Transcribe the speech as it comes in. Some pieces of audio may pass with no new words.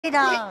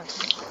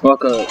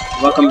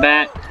Welcome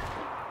back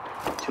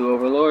to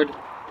Overlord,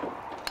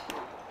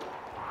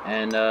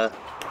 and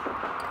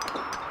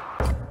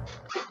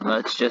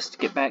let's just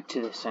get back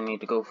to this. I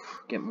need to go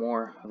get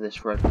more of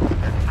this red fire.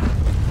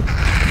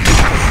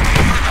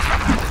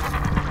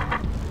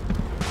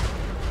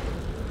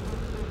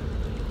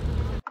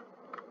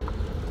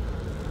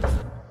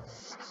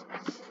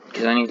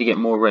 Because I need to get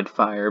more red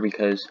fire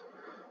because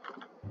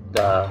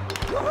the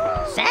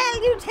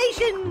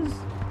salutations.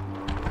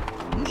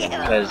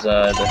 Because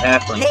the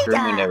halflings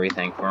ruined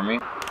everything for me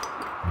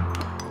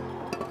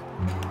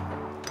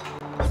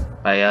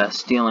by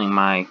killing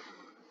my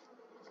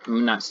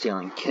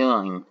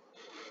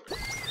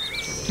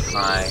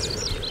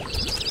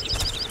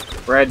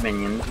red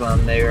minions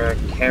when they were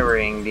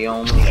carrying the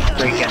only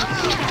freaking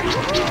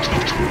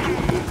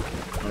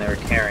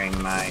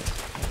my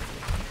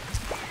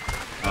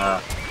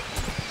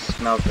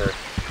smelter.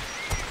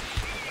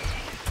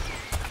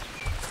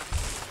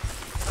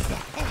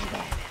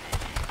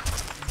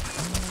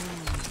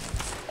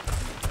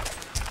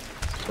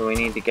 So we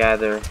need to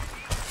gather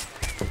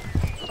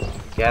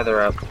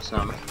up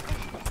some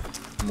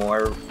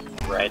more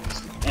red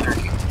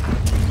energy.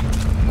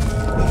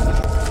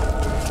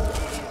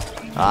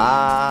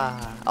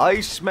 Ah, I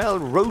smell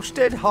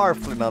roasted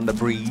harfling on the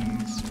breeze.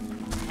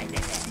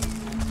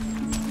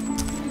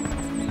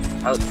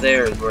 Out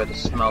there is where the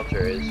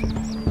smelter is.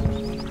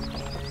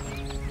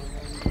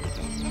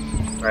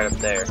 Right up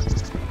there.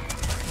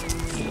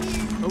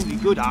 Only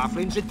good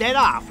halfling's a dead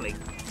halfling.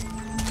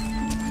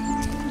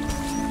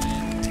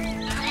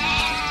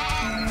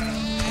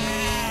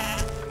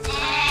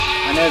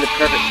 I know the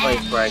perfect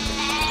place where I can...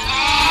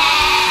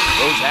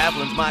 Those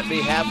halflings might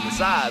be half the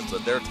size,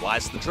 but they're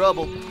twice the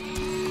trouble.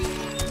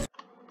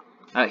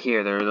 Out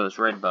here, there are those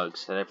red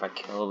bugs that if I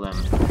kill them,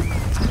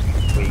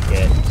 we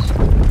get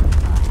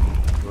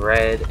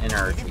red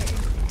energy.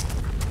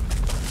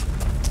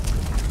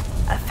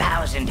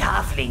 1,000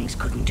 halflings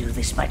couldn't do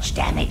this much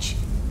damage.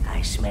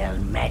 I smell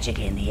magic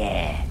in the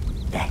air.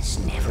 That's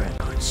never a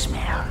good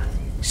smell.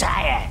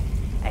 Sire,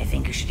 I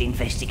think you should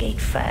investigate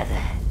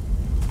further.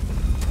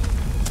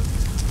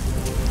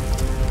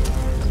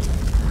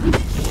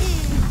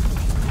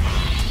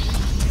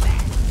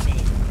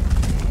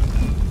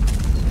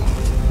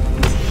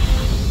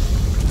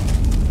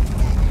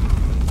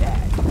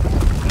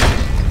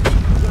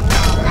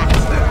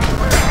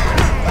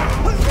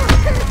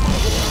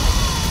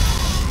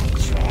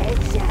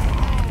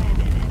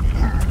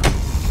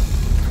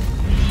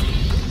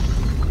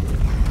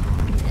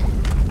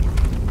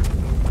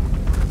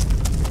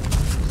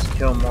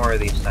 Kill more of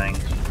these things.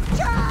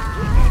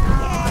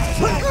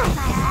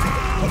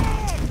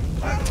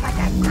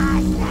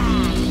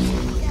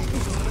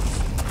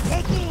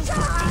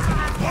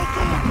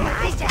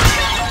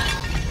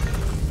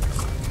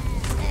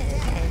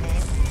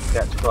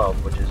 Got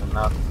 12, which is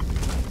enough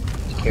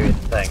to carry the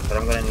thing, but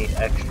I'm gonna need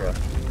extra in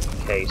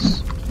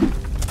case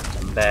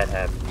something bad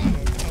happens.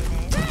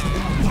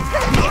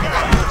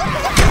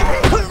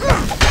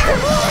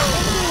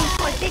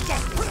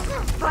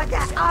 For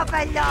the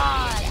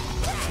Overlord!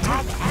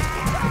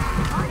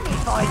 Only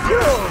for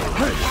you!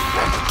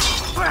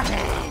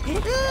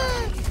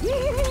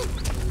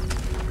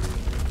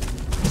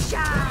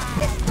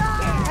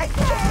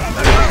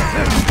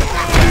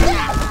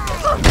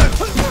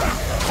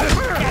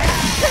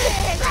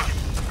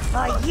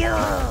 For you!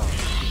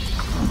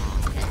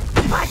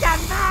 For the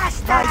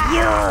master! For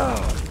you!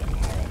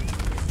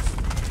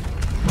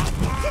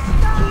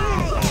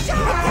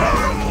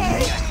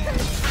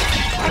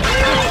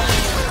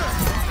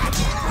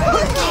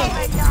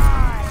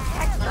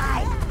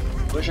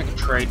 Wish I could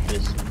trade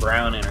this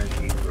brown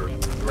energy for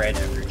red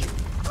energy.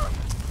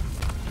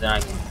 Then I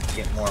can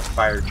get more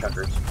fire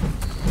chuckers.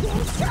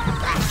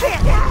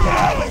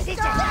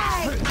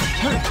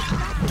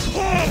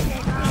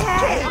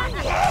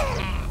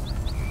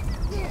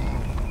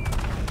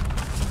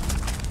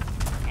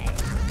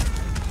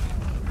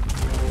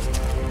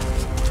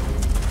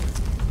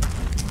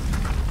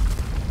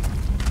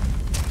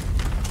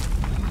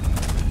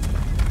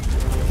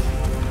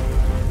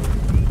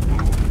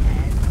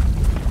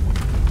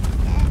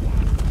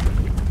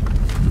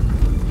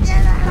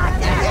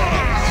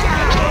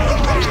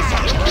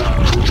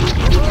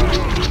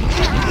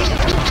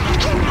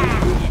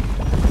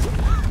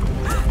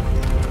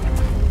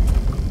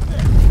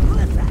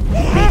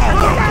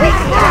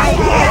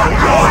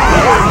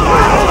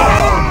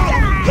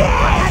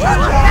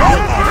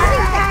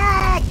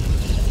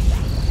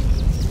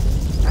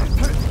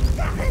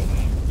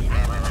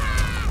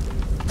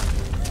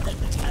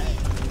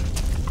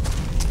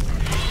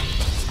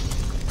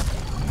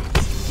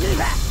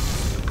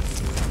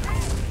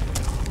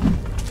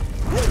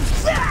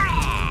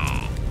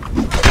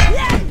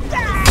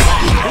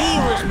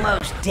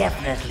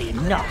 Definitely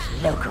not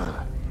local.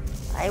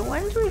 I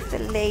wonder if the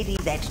lady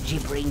that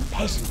gibbering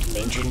peasant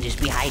mentioned is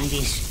behind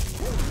this.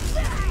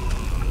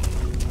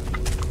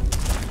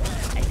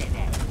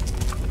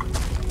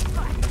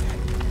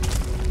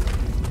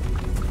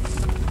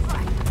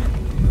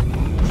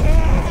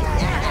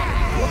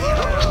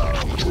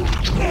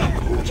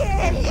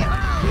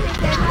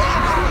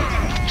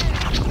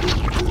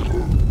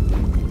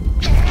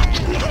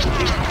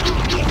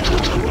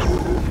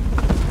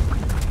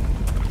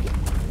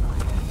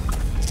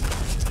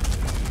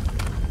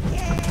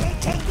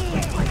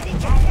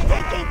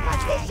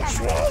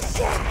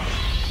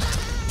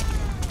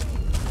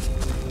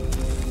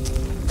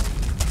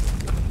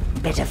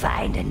 Better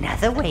find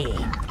another way.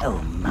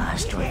 Oh,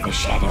 master of the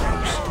shadows.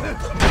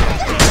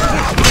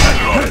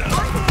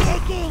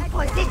 Taking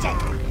position.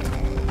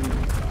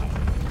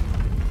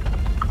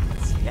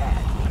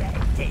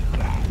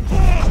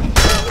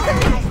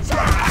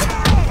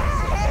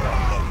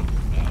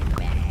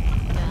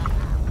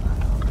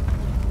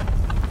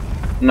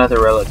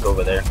 Another relic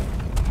over there.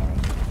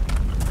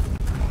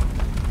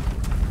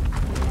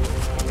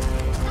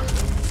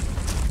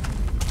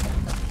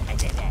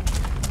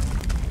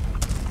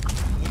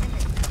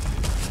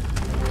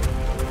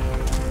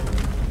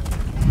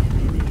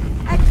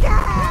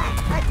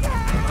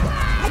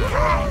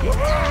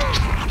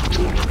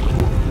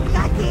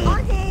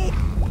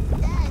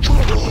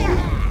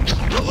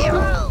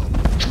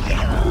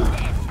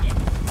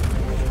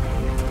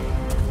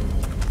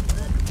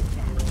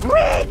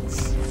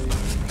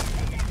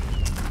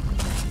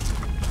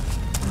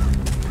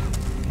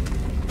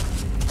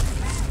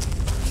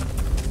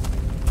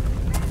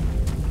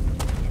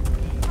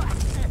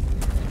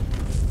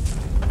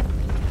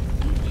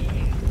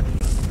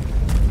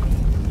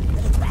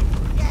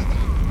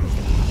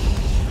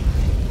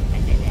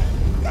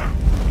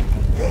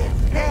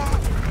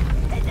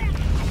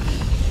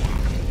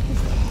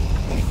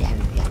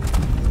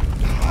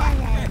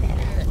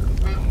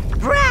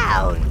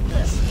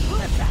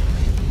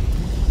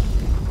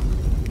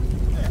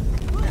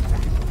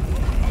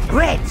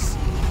 Reds.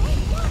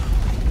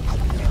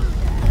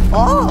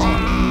 Oh.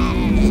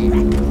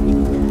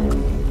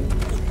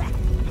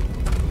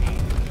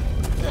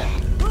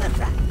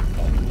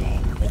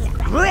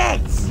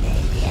 Reds.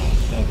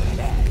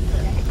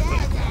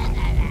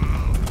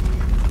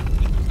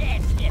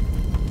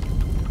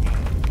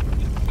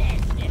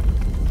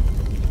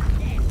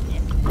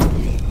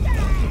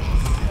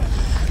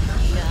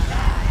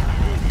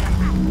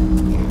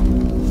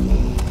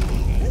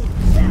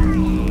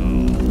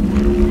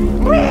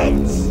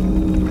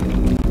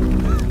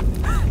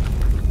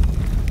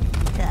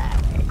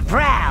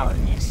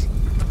 Browns.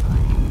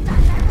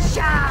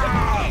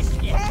 Shines.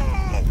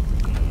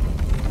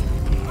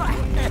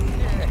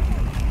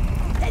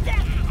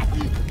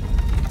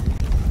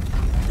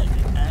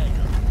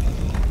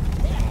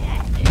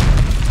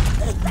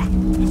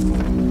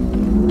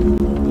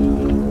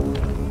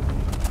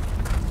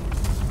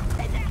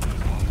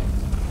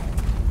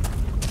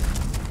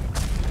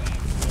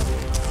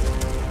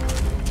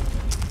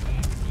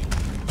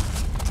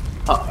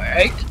 All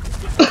right.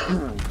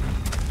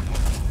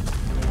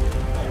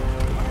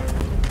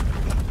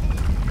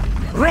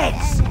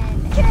 Reds.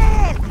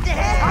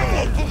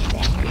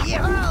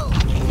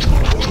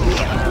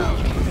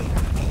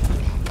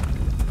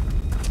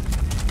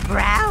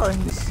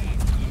 Browns.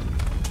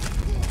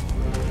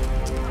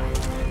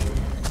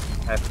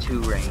 Have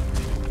 2 range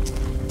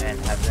and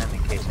have them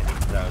in case I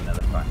need to put out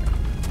another fire.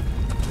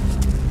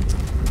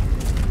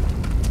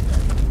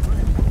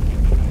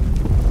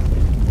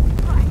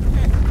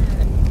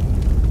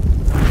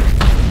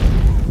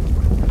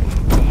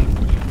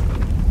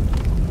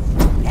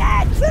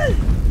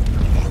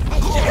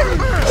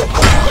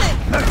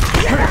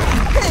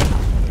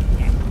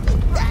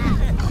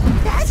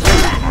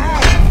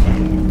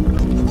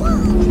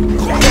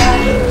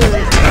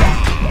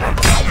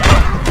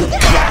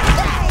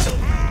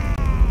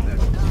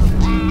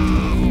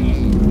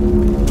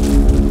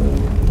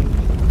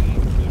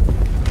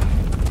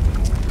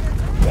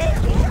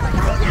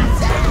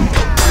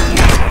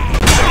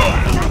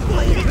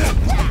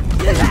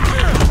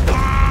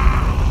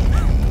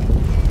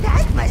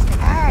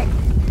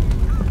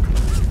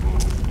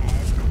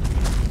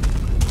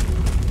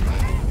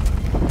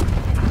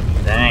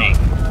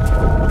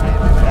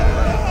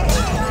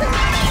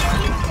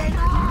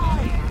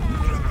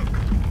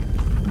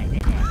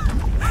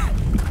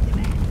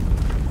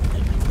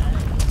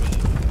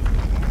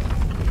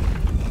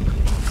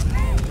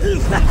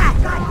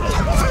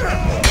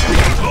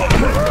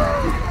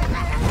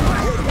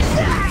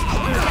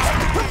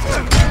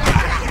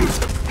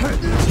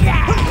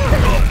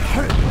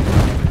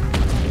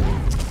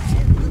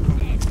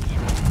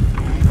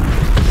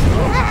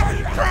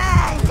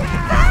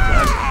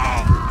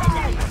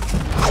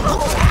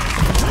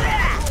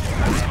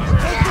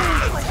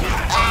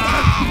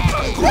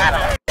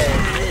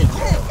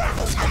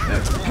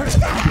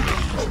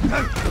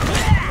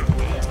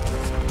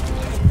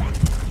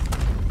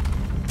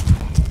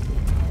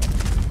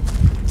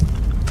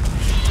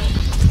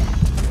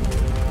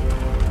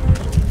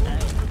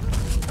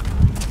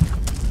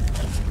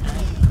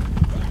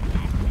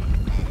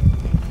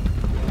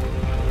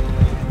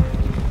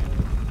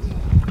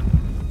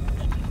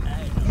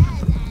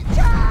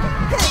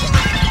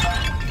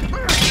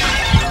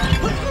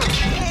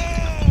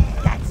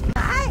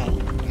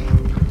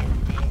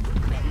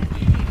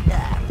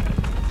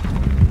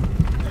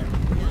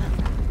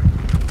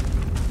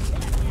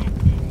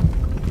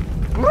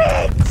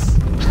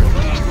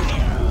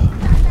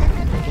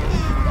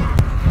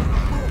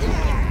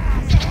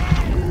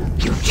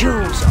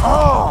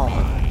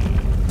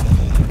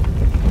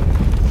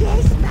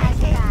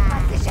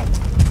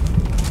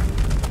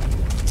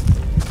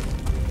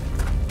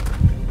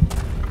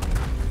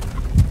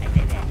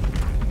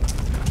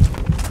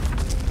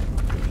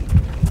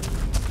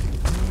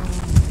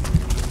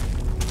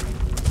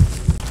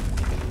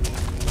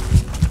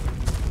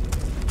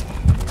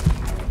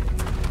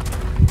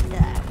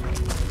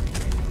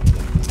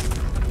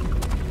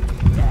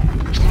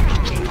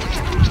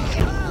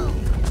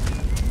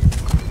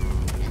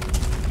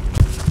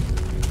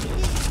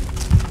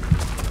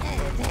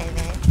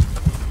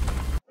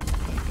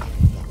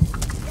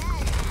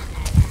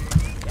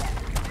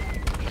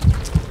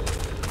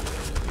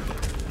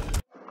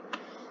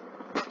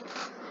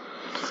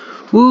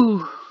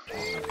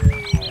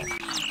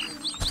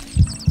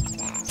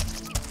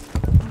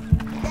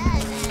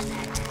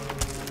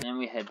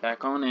 head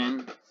back on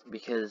in,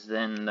 because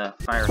then the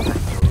fire tanks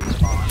will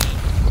respawn.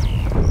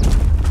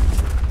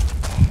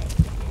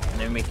 And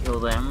then we kill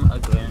them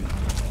again.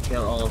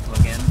 Kill all of them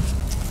again.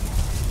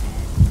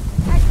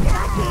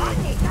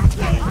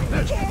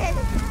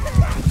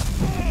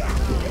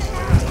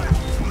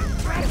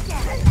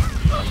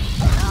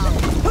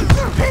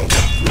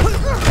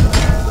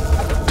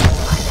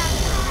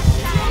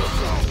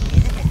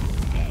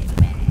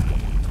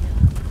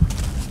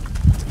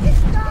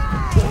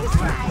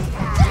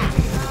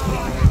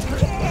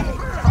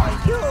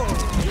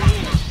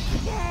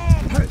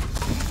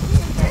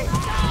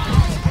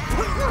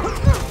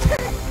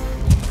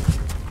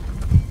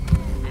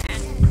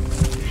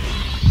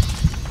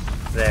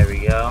 There we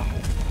go.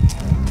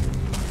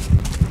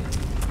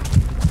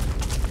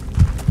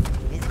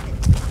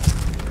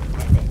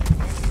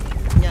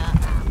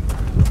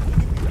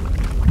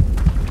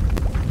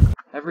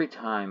 Every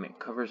time it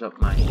covers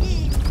up my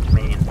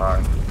minion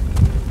bar.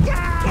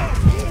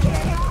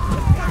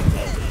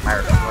 My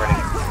recording.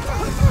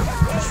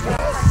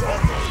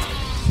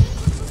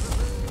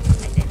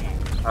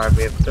 Alright,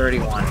 we have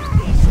 31.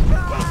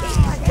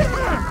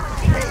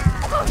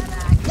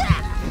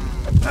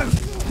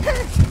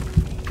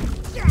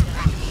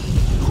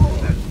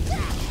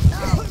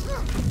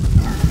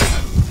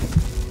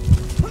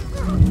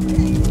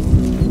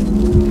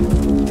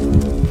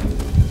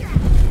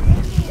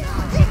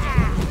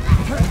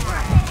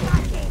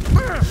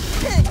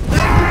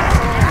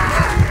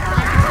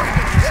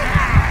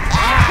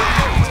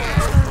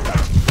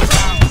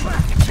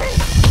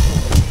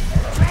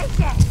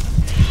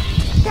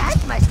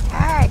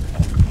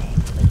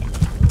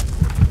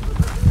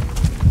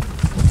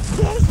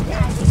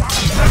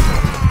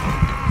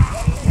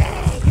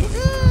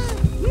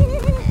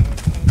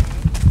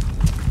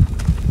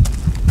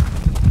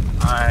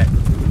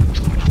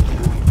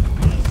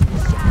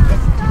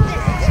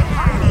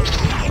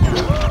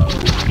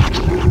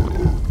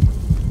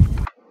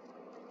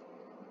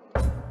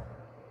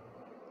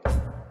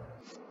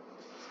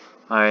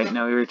 Alright,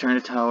 now we return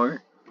to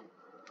tower.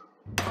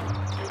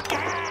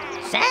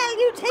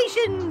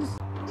 Salutations!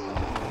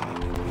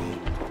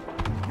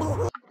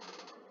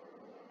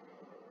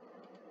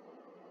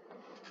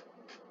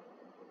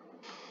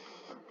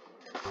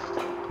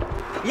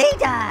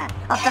 Leader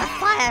of the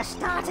fire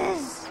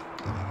starters!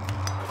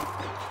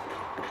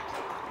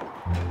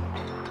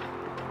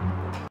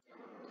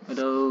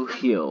 Widow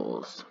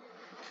heals.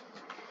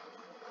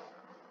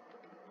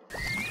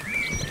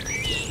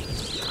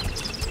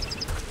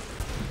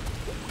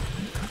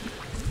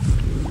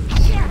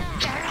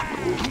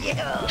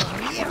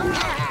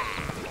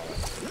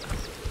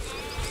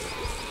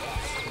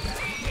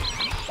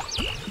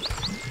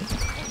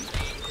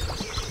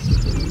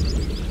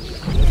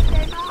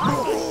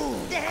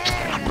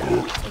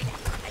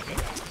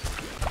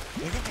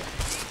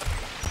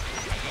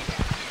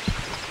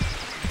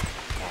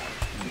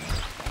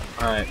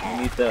 Alright,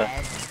 we need to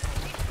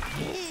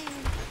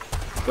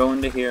go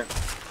into here.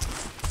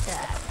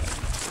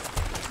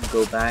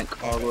 Go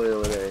back all the way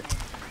over there.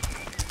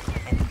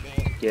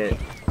 Get,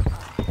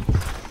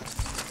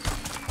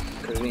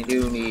 because we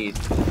do need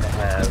to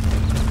have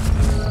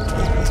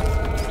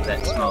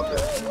that smelter.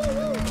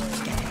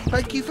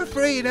 Thank you for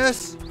freeing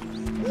us.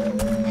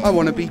 I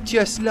want to be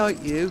just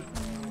like you.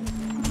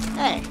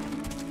 Hey,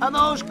 are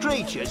those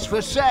creatures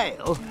for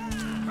sale?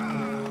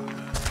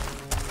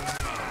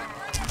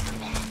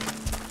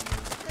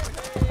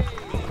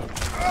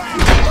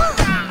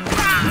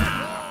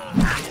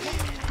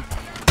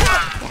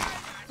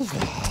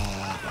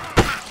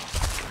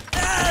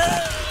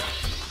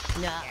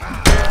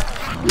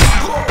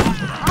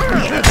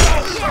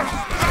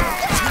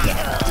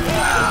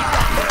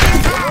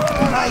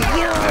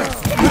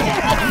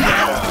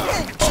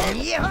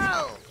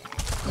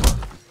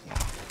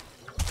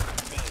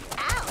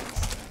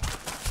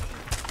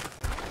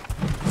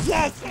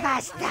 Yes,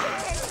 master!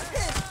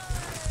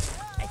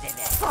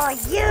 For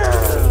you!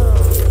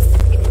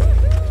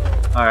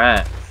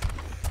 Alright.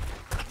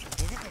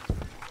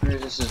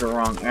 This is the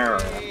wrong arrow.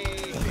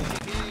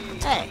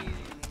 Hey,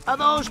 are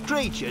those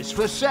creatures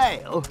for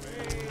sale?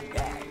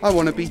 I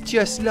want to be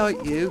just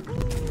like you.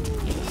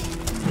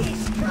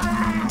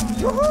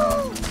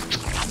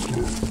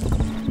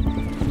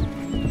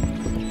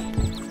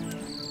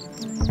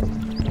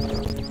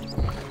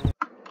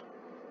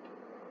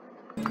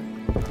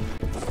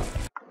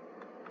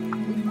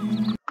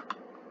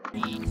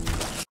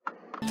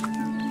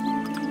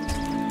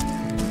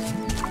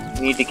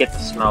 We need to get the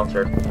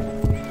smelter.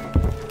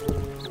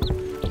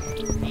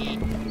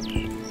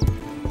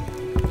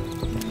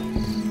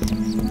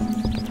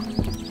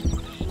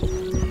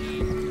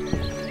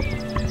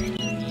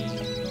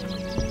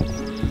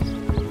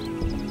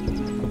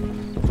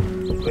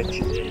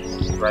 Which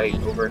is right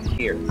over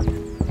here.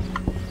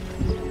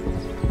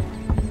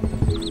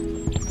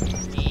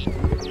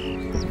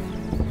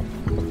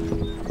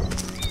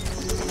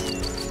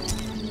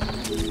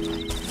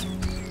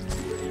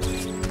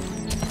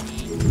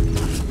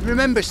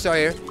 Remember,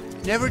 sire,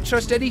 never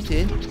trust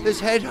anything that's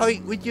head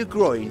height with your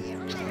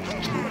groin.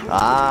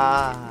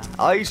 Ah,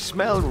 I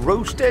smell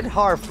roasted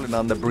harflin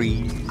on the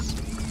breeze.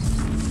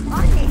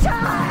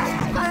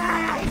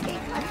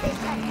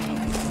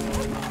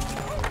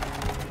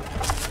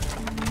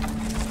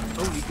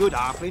 Only good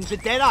halfling's a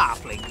dead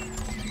halfling.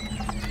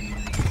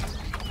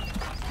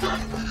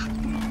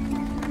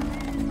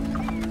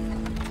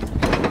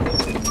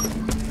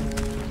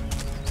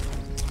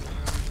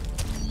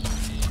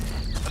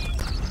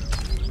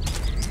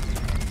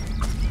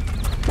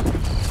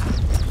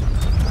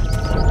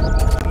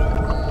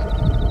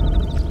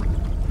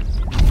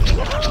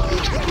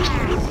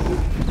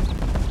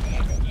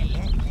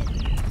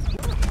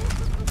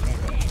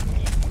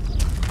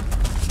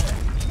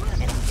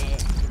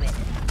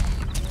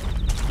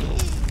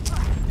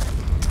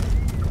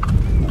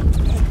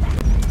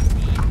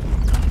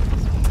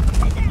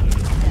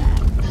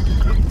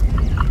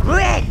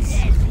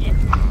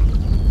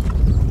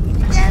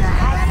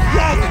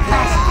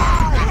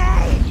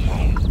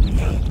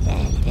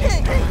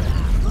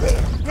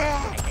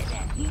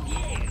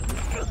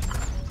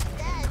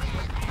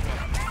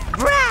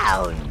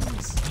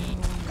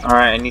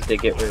 Alright, I need to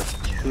get rid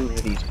of 2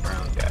 of these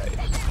brown guys.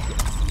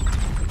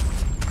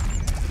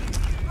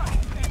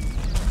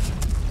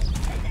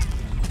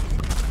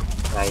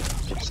 Can I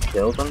just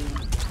kill them?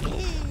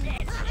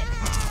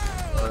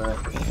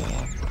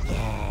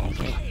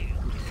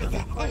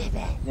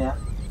 Yeah.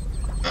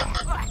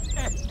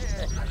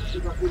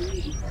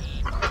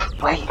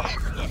 Wait!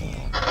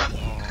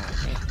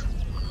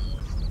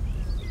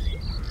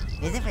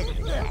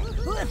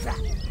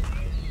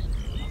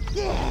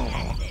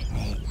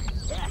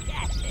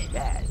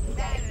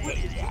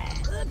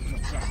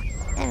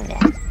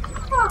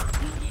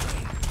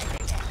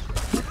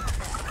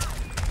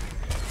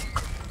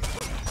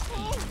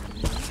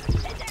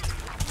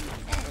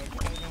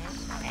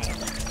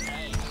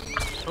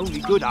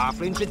 Only good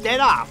halfling's a dead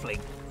halfling.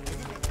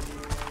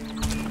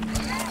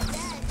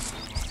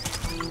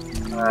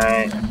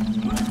 Alright.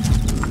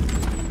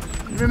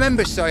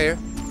 Remember, sire,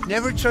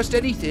 never trust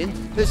anything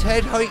that's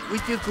head height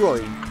with your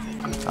groin.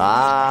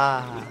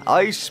 Ah,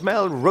 I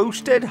smell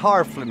roasted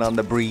harflin on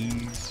the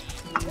breeze.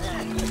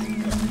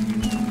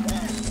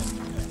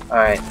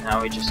 Alright,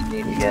 now we just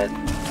need to get...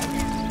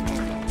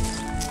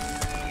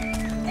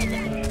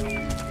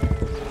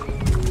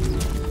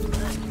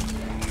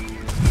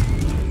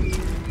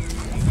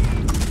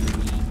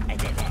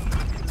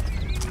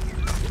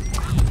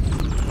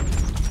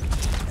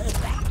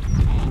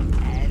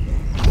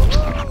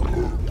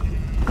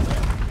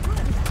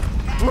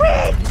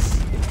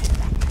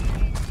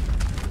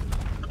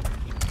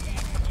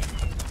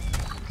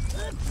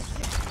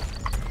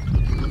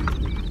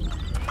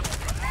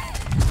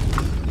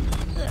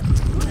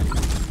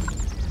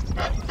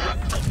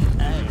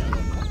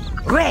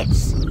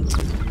 Reds!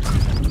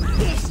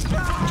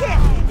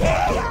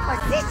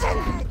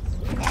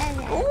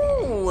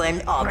 Ooh,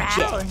 an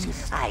object.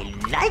 I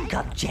like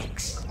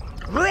objects.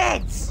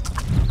 Reds!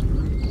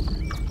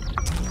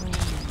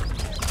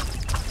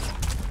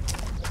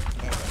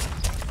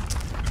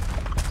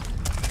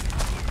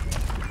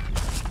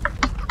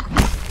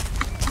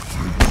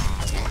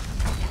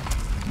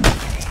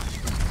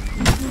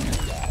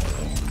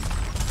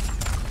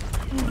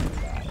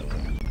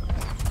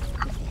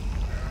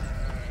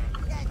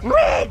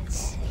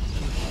 Reds!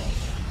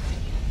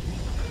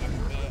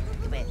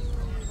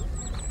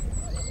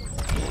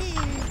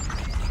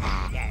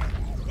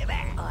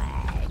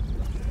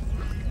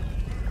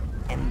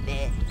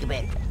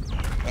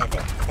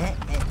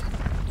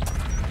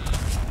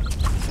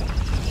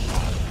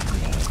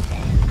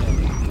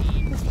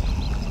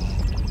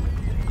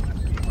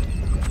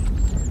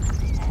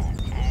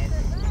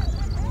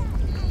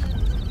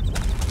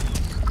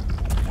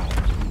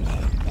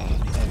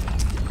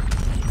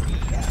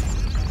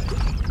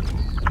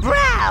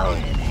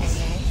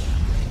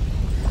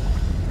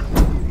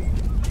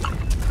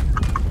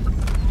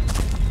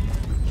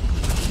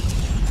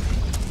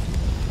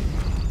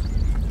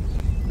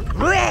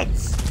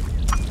 Reds!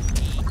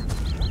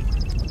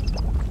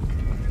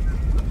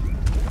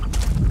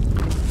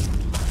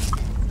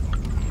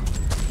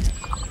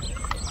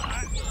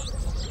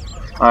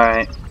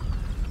 Alright.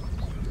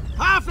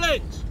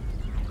 Halflings!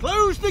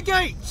 Close the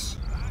gates!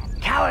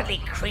 Cowardly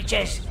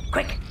creatures!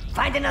 Quick,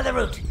 find another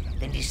route,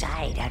 then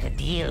decide how to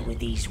deal with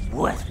these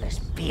worthless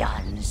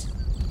peons.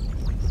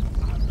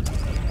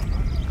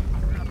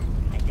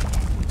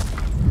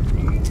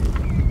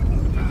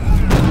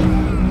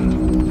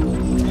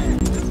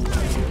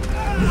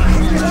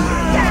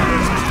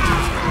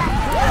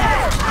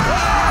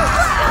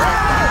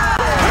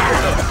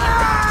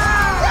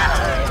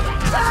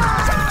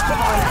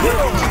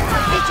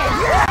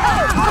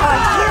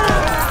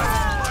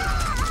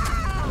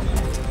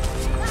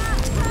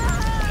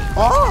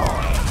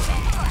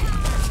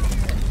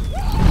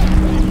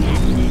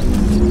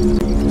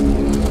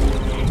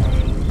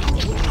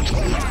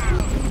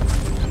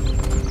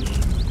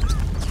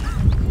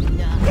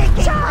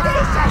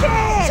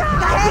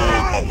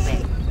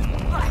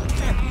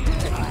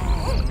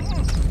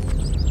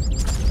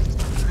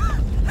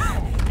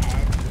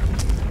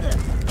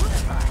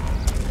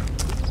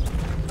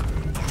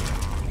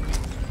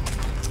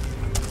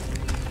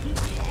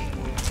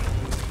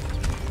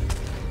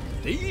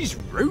 These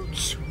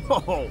roots?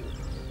 Oh,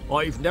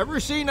 I've never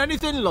seen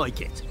anything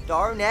like it.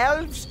 Darn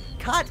elves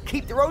can't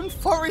keep their own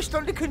forest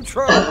under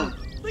control.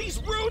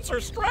 These roots are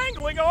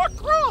strangling our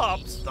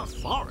crops. The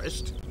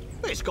forest?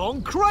 It's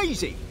gone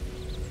crazy.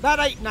 That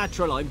ain't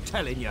natural, I'm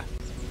telling you.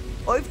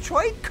 I've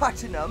tried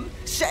cutting them,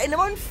 setting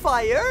them on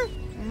fire.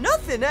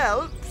 Nothing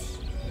helps.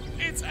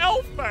 It's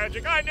elf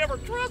magic. I never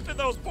trusted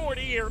those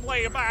pointy-eared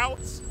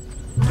layabouts.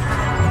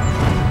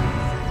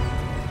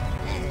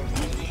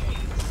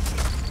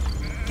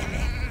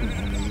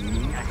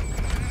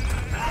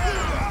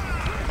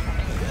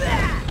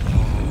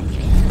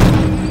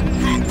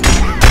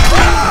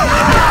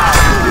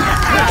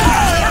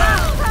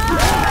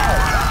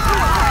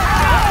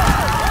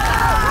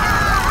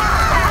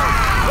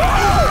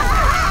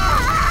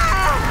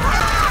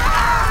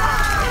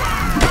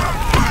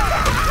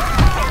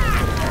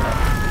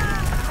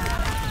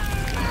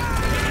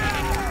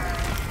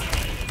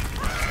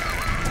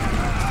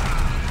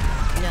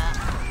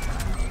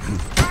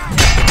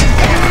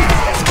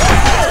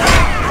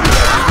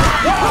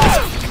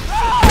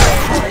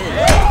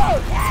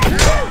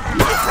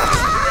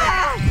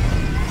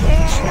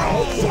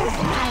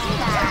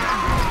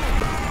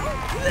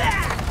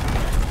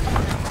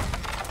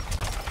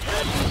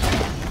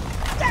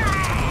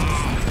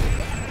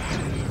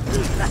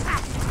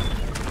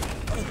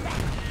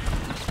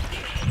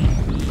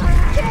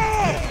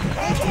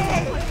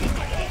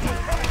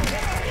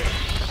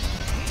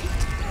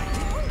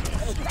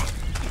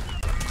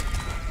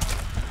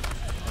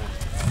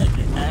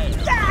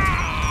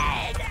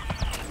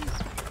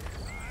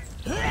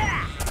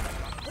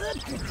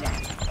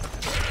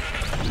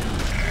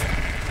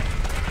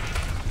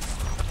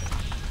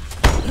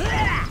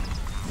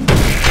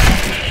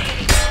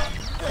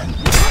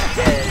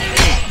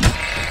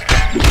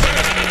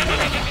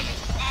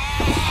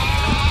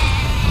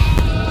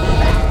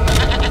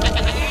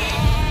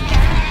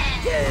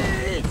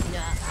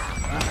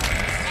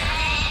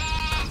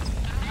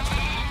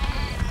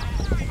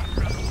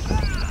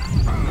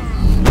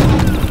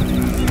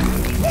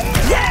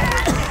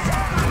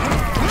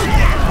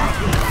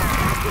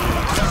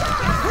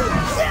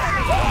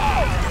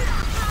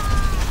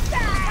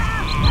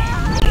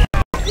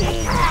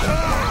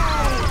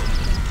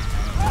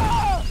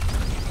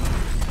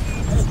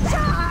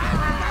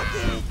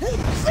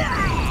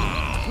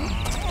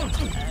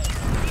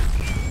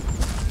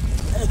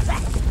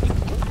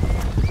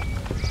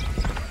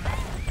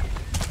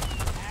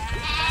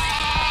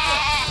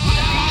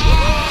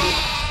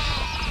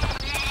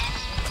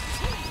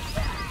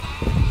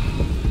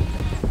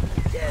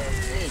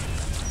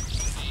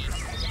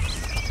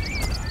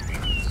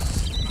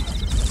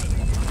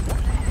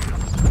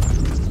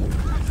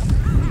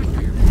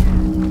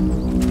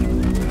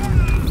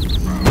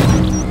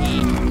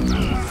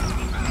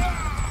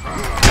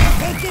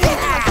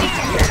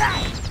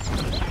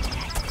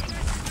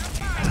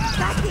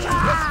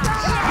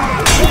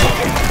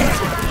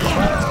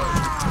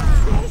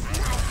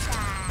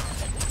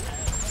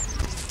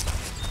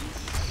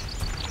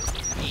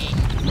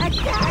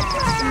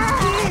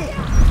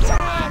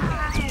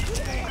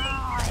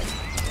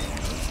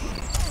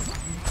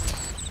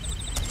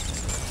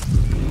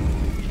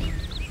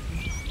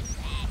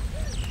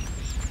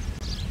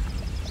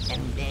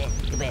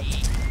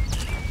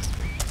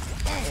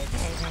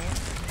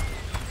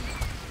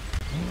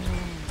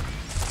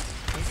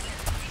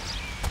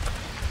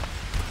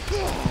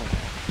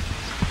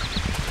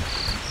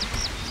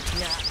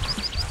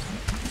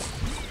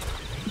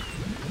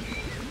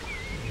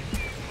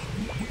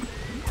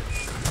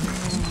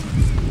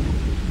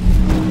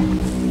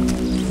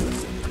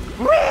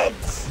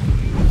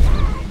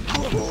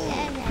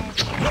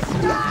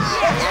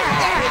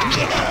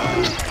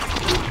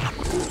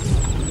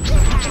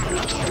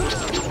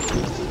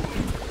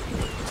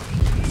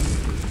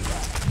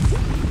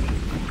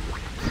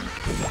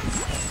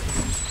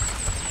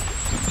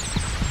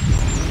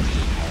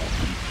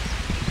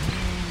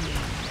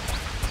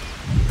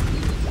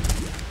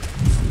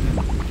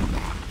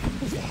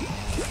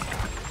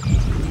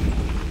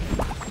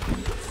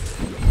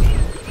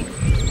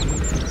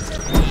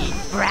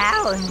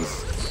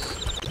 Browns.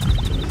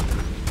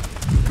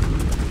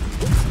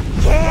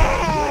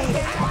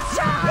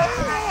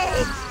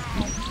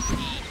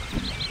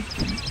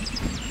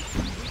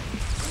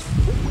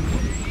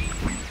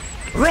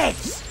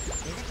 Reds.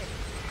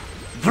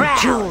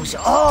 Browns. Choose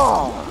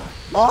all.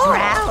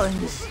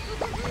 Browns.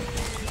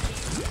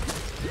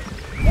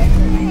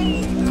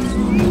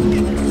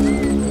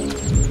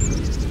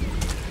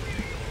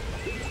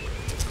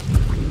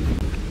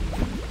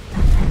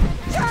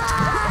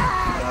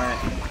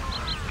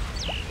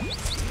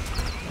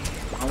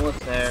 Almost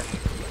there.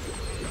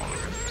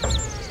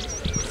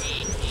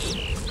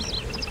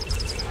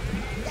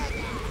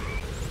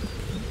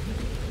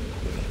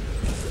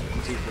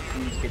 Let's see if we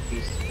can get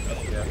these up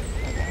here.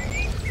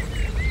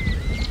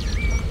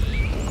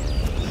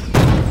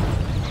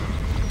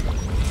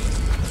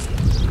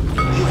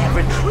 You have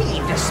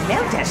retrieved a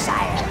smelter,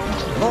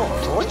 sire. More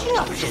forging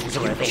options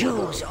are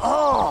available. Choose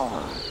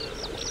all.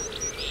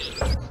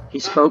 He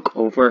spoke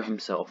over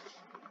himself.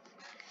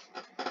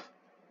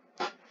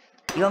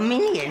 Your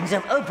minions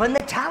have opened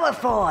the Tower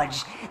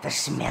Forge. The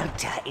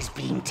smelter is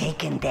being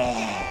taken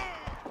there.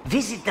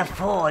 Visit the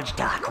forge,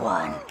 Dark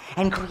One,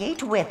 and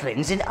create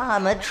weapons and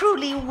armor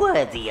truly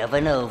worthy of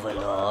an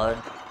Overlord.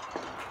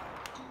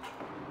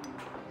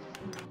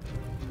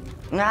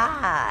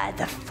 Ah,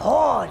 the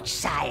forge,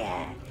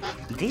 sire.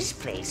 This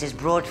place has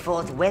brought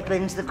forth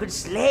weapons that could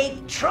slay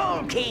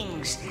troll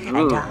kings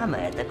and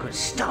armor that could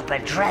stop a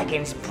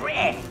dragon's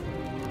breath.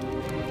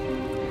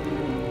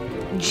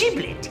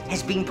 Giblet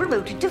has been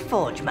promoted to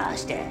Forge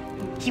Master.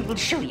 He will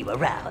show you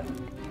around.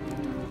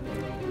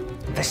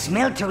 The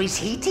smelter is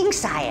heating,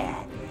 sire.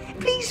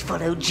 Please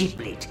follow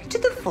Giblet to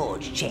the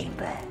forge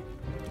chamber.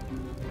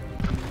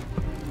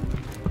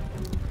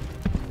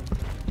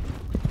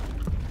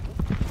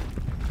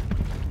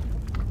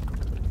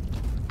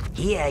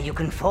 Here you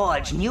can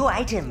forge new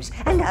items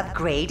and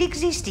upgrade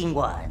existing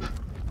ones.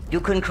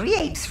 You can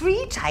create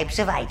 3 types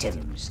of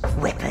items: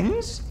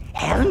 weapons,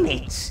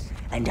 helmets,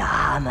 and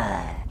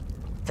armor.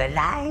 The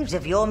lives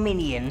of your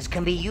minions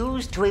can be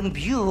used to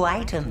imbue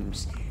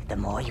items. The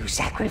more you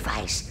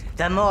sacrifice,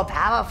 the more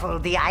powerful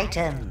the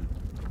item.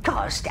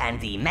 Cost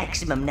and the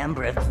maximum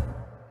number of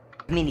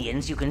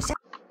minions you can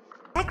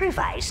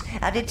sacrifice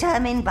are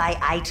determined by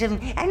item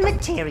and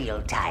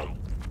material type.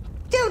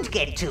 Don't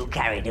get too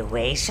carried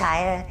away,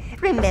 sire.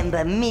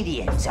 Remember,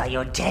 minions are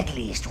your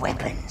deadliest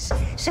weapons,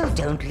 so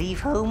don't leave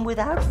home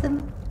without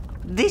them.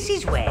 This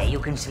is where you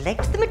can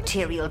select the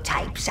material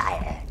type,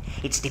 sire.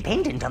 It's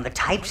dependent on the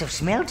types of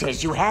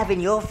smelters you have in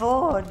your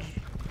forge.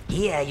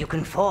 Here you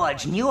can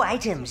forge new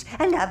items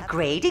and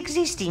upgrade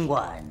existing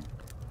ones.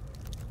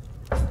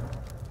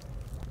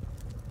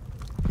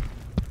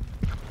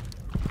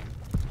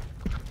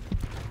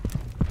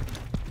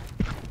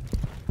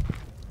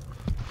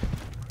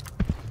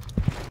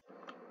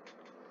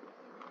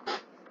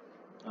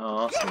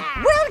 Awesome.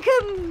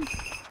 Welcome!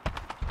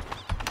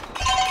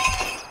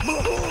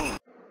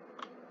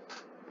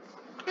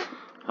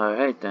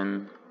 Alright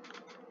then.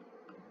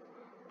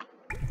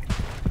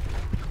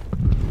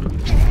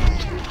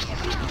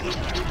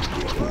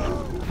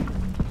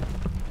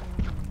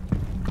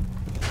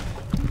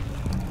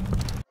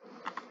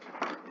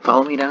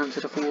 Follow me down to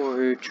the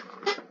forge.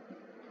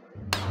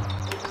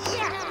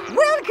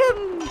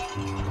 Welcome!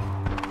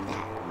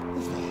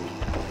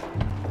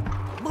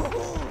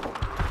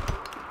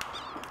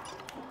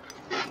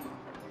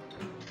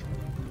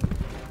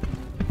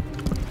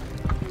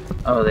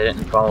 Oh, they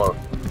didn't follow.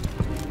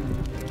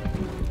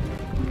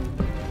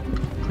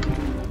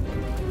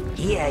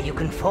 Here you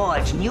can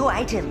forge new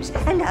items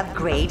and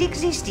upgrade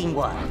existing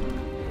ones.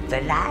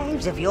 The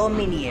lives of your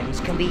minions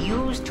can be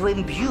used to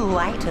imbue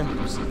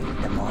items.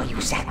 The more you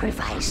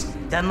sacrifice,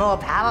 the more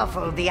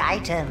powerful the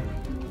item.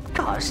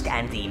 Cost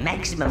and the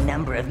maximum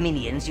number of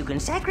minions you can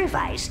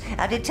sacrifice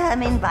are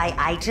determined by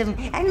item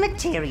and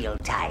material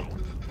type.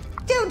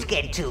 Don't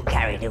get too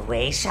carried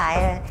away,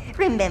 sire.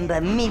 Remember,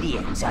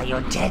 minions are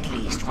your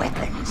deadliest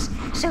weapons,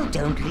 so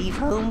don't leave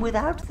home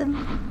without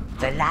them.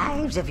 The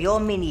lives of your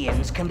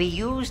minions can be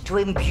used to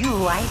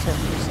imbue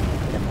items.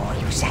 The more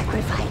you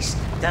sacrifice,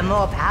 the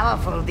more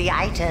powerful the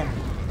item.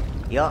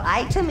 Your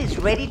item is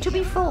ready to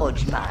be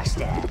forged,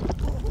 Master.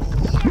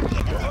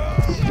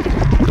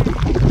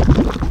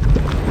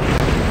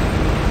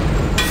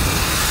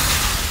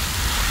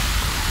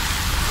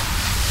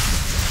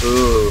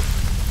 Ooh.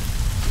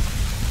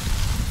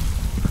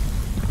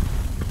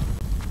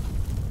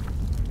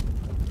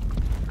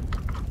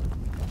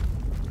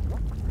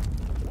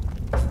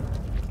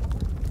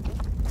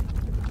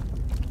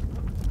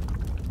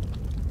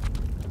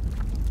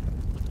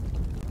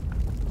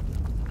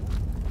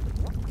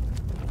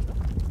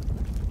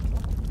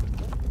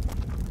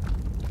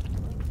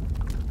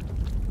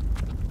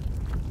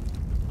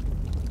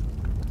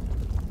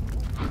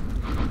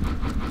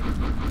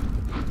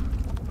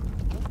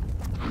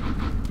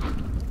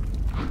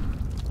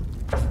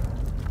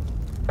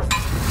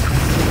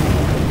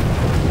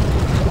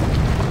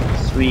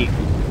 Sweet.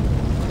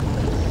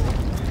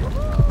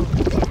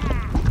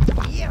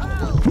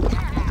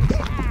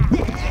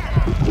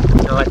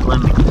 I like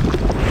lemon.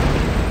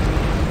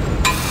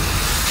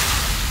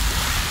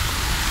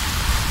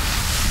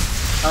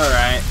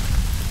 Alright.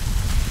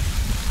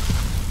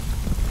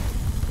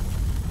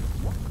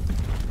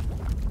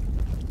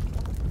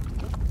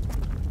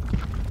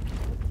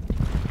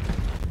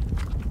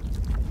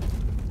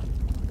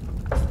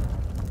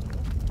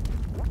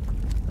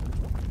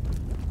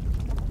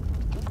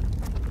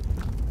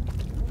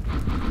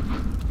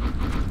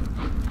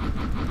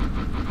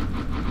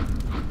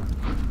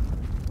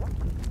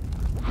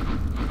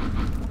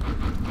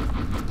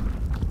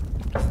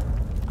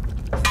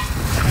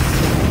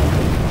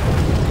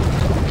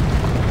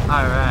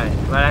 Alright,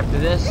 right after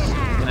this,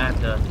 I'm gonna have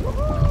to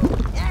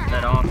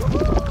let off.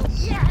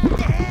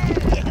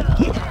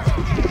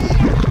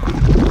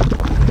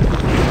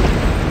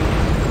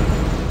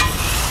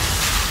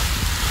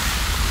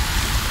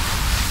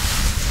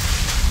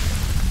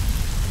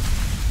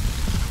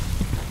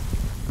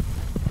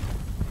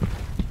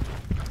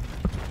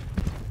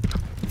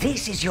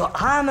 This is your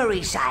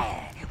armory,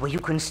 sire. where you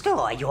can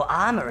store your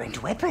armor and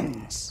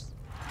weapons.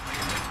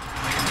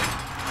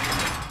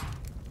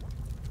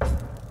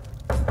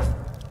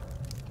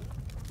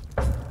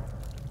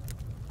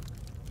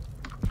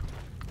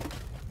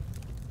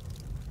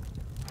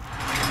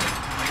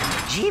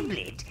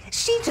 Giblet,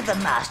 see to the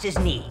master's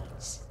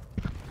needs.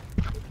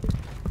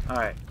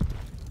 Alright.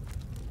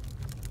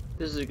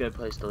 This is a good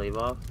place to leave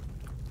off.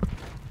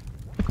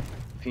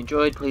 If you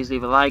enjoyed, please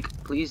leave a like.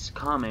 Please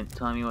comment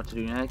telling me what to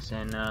do next.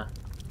 And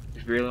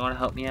if you really want to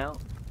help me out,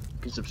 you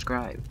can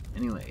subscribe.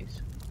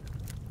 Anyways,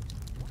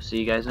 see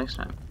you guys next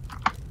time.